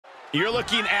You're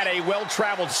looking at a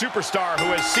well-traveled superstar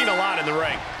who has seen a lot in the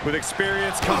ring. With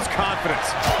experience comes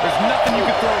confidence. There's nothing you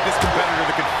can throw at this competitor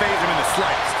that can faze him in the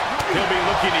slightest. He'll be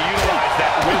looking to utilize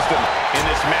that wisdom in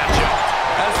this matchup.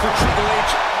 As for Triple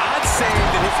H, I'd say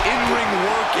that his in-ring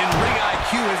work and ring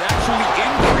IQ has actually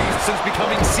increased since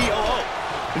becoming COO.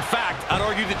 In fact, I'd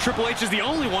argue that Triple H is the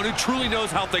only one who truly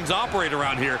knows how things operate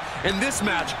around here, and this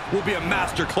match will be a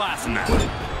master class in that.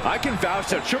 I can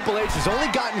vouch that Triple H has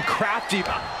only gotten crafty.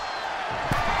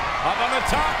 Up on the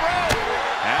top rope.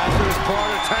 Hazardous part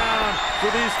of town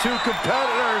for these two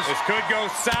competitors. This could go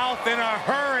south in a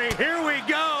hurry. Here we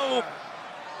go.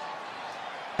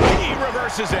 He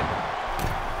reverses it.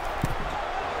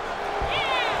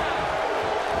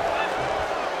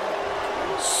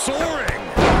 Soaring.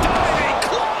 Diving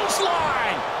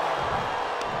clothesline.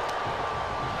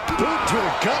 Boot to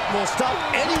the gut will stop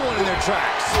anyone in their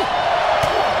tracks.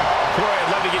 Corey,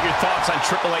 I'd love to get your thoughts on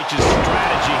Triple H's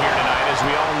strategy here tonight, as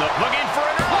we all know. Looking for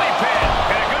an early pin,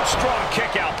 and a good strong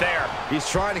kick out there. He's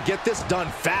trying to get this done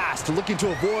fast, looking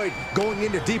to avoid going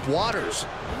into deep waters.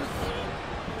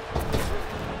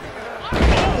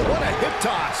 Oh, what a hip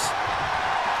toss.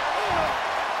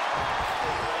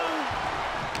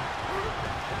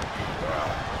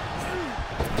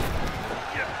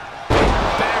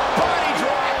 Back body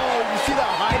drop. Oh, you see the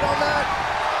height on that?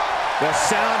 The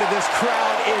sound of this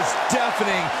crowd is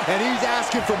deafening, and he's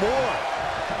asking for more.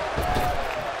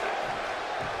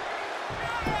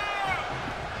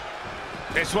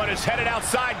 This one is headed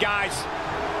outside, guys.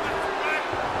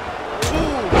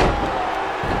 Ooh.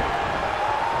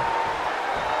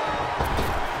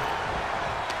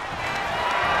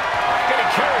 Getting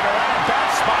carried around, bad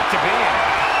spot to be in.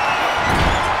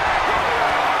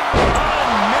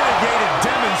 Unmitigated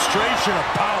demonstration of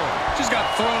power. Just got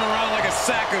thrown around like a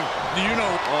sack of, Oh,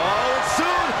 and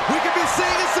soon we could be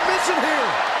seeing a submission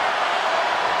here.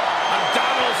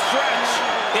 Abdominal stretch.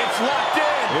 It's locked in.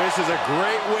 This is a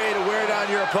great way to wear down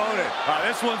your opponent.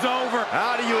 This one's over.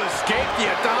 How do you escape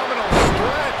the abdominal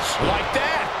stretch? Like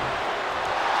that.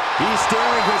 He's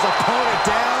staring his opponent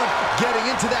down, getting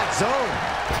into that zone.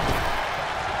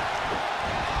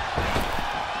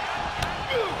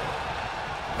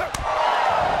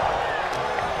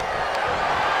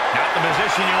 Not the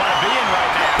position you want to be in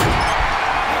right now.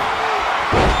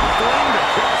 Flamed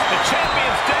across. The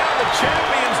champion's down. The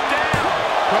champion's down.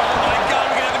 oh my God,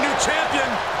 we're gonna have a new champion.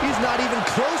 He's not even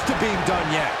close to being done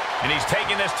yet. And he's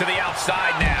taking this to the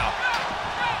outside now.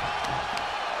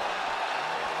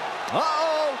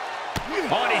 Uh-oh.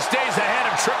 Oh, and he stays ahead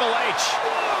of Triple H.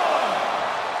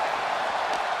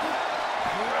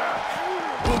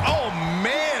 Oh,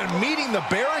 man, meeting the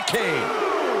barricade.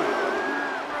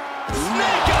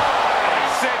 Snake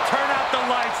eyes. Said, turn out the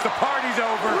lights. The party's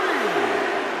over.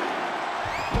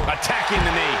 Attacking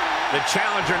the knee. The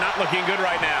challenger not looking good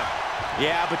right now.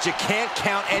 Yeah, but you can't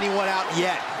count anyone out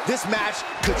yet. This match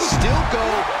could still go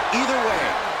either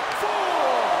way.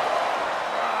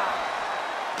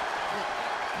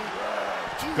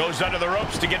 Goes under the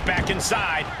ropes to get back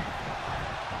inside.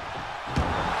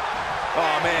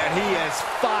 Oh, man, he is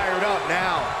fired up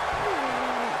now.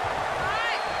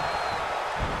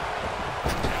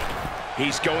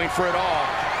 He's going for it all.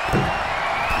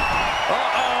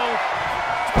 Uh-oh.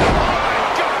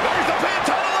 There's the pin,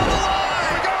 title on the line.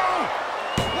 Here we go.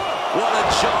 What a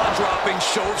jaw-dropping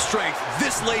show of strength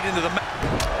this late into the match.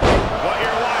 What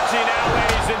you're watching now,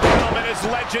 ladies and gentlemen, is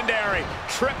legendary.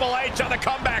 Triple H on the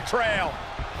comeback trail.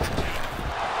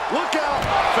 Look out.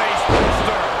 Face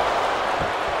buster.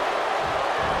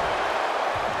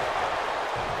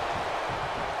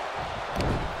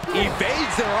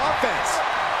 Evades their offense.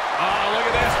 Oh, look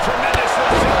at this. Tremendous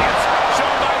resilience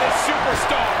shown by this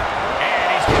superstar. And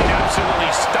he's getting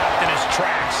absolutely stopped in his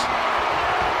tracks.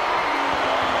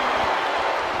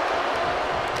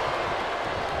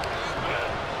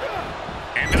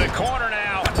 Into the corner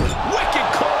now. Wicked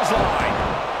clothesline.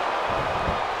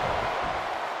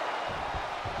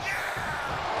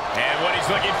 And what he's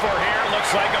looking for here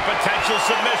looks like a potential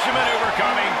submission maneuver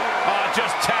coming. Oh,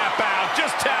 just tap out.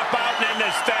 Just tap out and end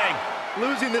this thing.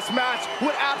 Losing this match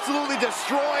would absolutely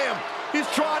destroy him. He's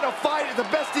trying to fight it the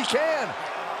best he can.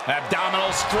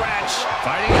 Abdominal stretch.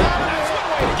 Fighting out. That's one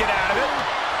way to get out of it.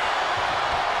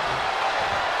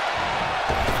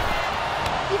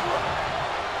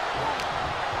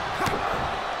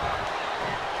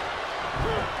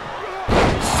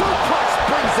 Suplex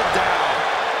brings him down.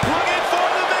 Looking for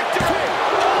the victory.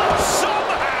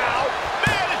 Somehow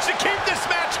managed to keep this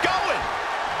match going.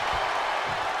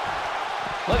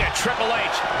 Look at Triple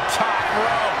H. Top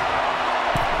rope.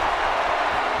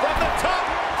 From the top.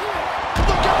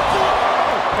 Look out.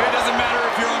 It doesn't matter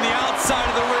if you're on the outside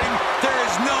of the ring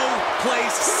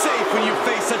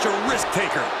such a risk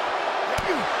taker.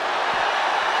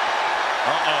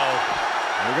 Uh-oh.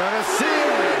 We're gonna see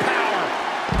power.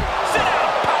 Sit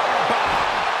out, power bomb.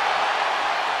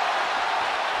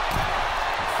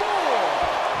 4.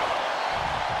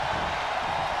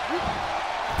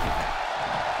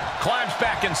 Climbs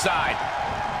back inside.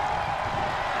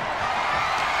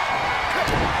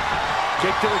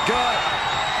 Kick to the gut.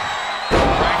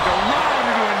 Cranked around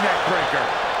into a neck breaker.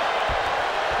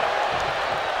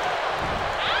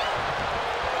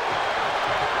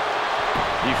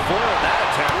 He foiled that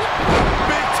attempt.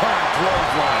 Big time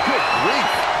clothesline. Good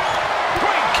grief.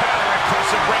 Great counter,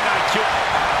 impressive ring IQ.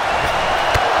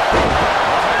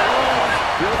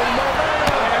 Building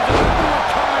momentum.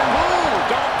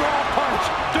 Don't throw a punch.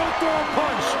 Don't throw a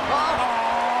punch.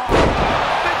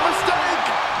 Big mistake.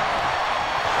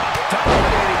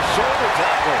 Dominating shoulder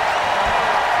tackle.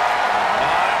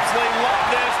 I absolutely love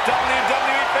this.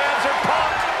 WWE fans are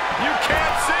pumped. You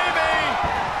can't see me.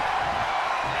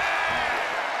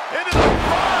 Into the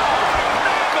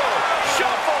knuckle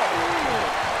shuffle.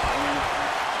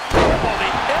 Oh,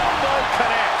 the elbow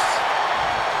connects.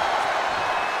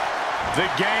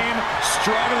 The game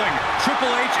struggling.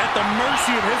 Triple H at the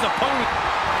mercy of his opponent.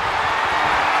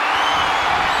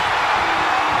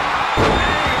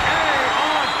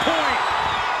 On point.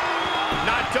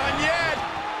 Not done yet.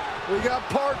 We got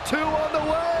part 2 on the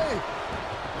way.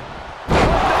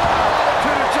 To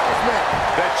the adjustment.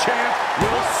 The champ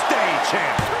will stay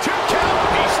champ. 2 count.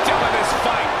 He's still in this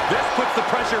fight. This puts the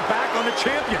pressure back on the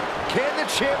champion. Can the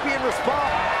champion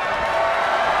respond?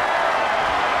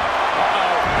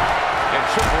 And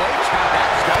Triple H had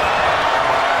that start.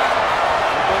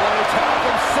 Triple H had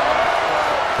himself.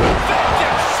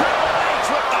 Vengeance. Triple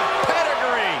H with the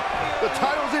pedigree. The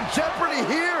title's in jeopardy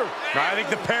here. I think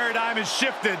the paradigm has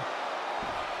shifted.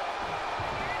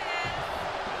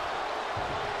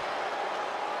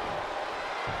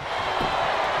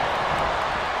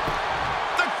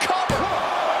 The cover.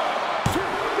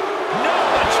 No,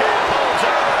 the champ holds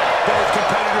on. Both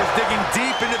competitors digging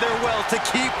deep into their wells to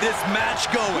keep this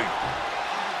match going.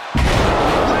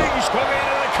 Ring swung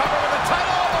into the cover with the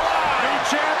title on the line. New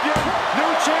champion!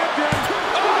 New champion!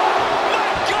 Oh,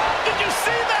 my God, did you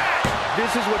see that?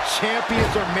 This is what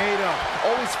champions are made of.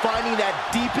 Always finding that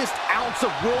deepest ounce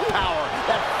of willpower,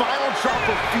 that final drop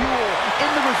of fuel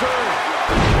in the reserve.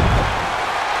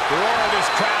 The roar of this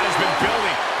crowd has been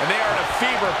building, and they are at a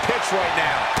fever pitch right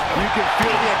now. You can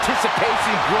feel the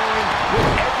anticipation growing with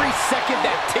every second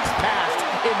that ticks past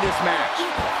in this match.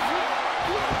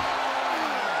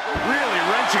 Really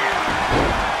wrenching it.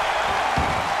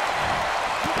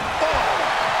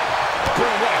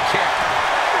 Boom, what a kick.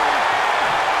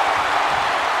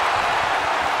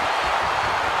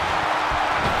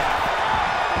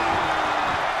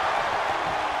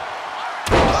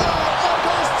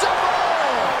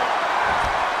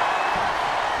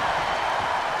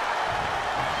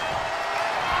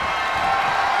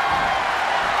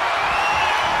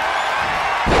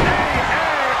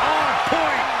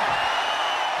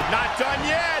 Not done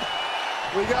yet.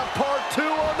 We got part 2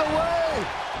 on the way.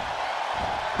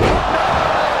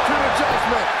 To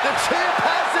adjustment. The champ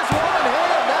has this one in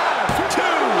hand now. 2.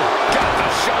 Got the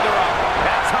shoulder up.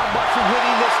 That's how much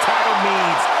winning this title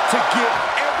means. To give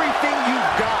everything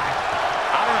you've got.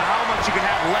 I don't know how much you can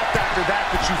have left after that,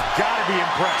 but you've got to be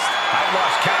impressed. I've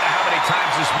lost count of how many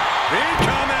times this...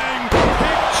 Incoming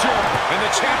picture. And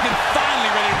the champion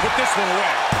finally ready to put this one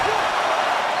away.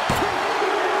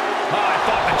 Oh, I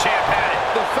thought the champ had it.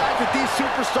 The fact that these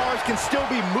superstars can still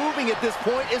be moving at this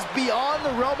point is beyond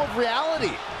the realm of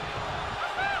reality.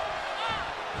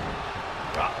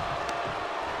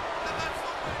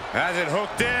 Has it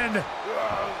hooked in.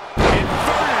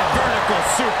 Inverted vertical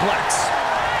suplex.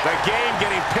 The game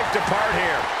getting picked apart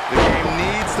here. The game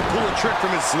needs to pull a trick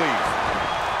from his sleeve.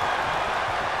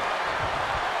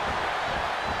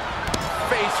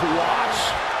 Face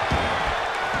wash.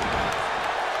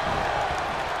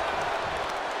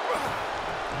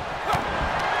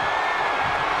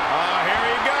 Here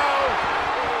we go.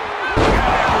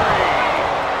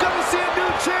 Gonna see a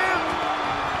new champ.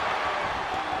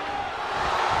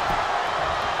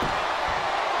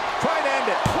 Try to end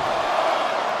it.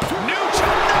 New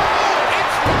champ. No,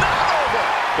 it's not over.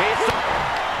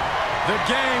 The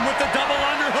game with the double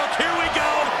underhook. Here we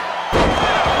go.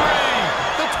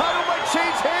 The title might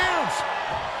change hands.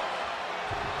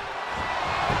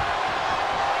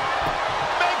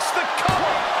 Makes the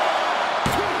cover.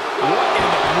 What in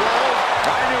the world?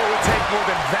 I knew it would take more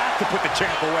than that to put the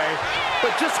champ away.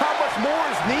 But just how much more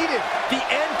is needed? The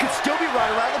end could still be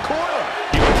right around the corner.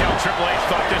 You can tell Triple H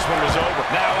thought this one was over.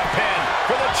 Now a pin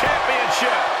for the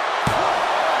championship.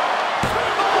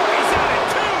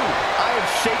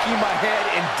 shaking my head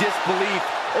in disbelief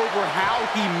over how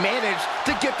he managed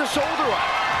to get the shoulder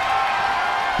up.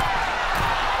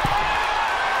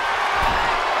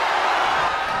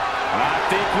 I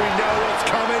think we know what's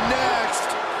coming next.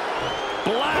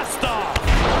 Blast off.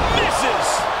 Misses.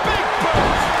 Big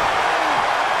boot.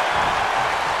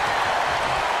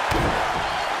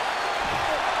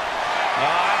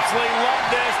 I absolutely love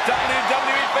this.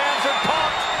 WWE fans are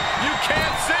pumped. You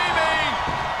can't see me.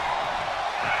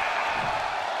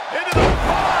 Into the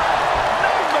bar.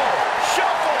 Knuckle.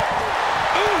 Shuffle.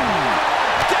 Ooh.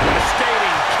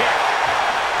 Devastating kick.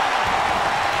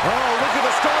 Oh, look at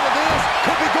the start of this.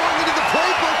 Could be going into the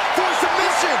playbook for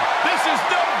submission. This is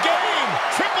no game.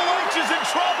 Triple H is in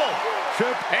trouble.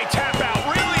 A tap out.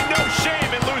 Really no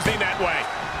shame in losing that way.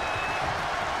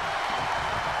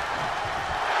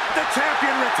 The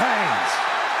champion retains.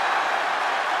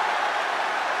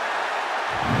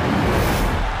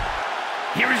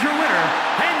 Here is your winner,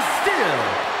 and still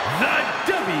the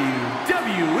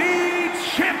WWE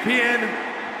Champion,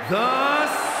 the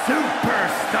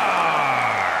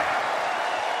Superstar.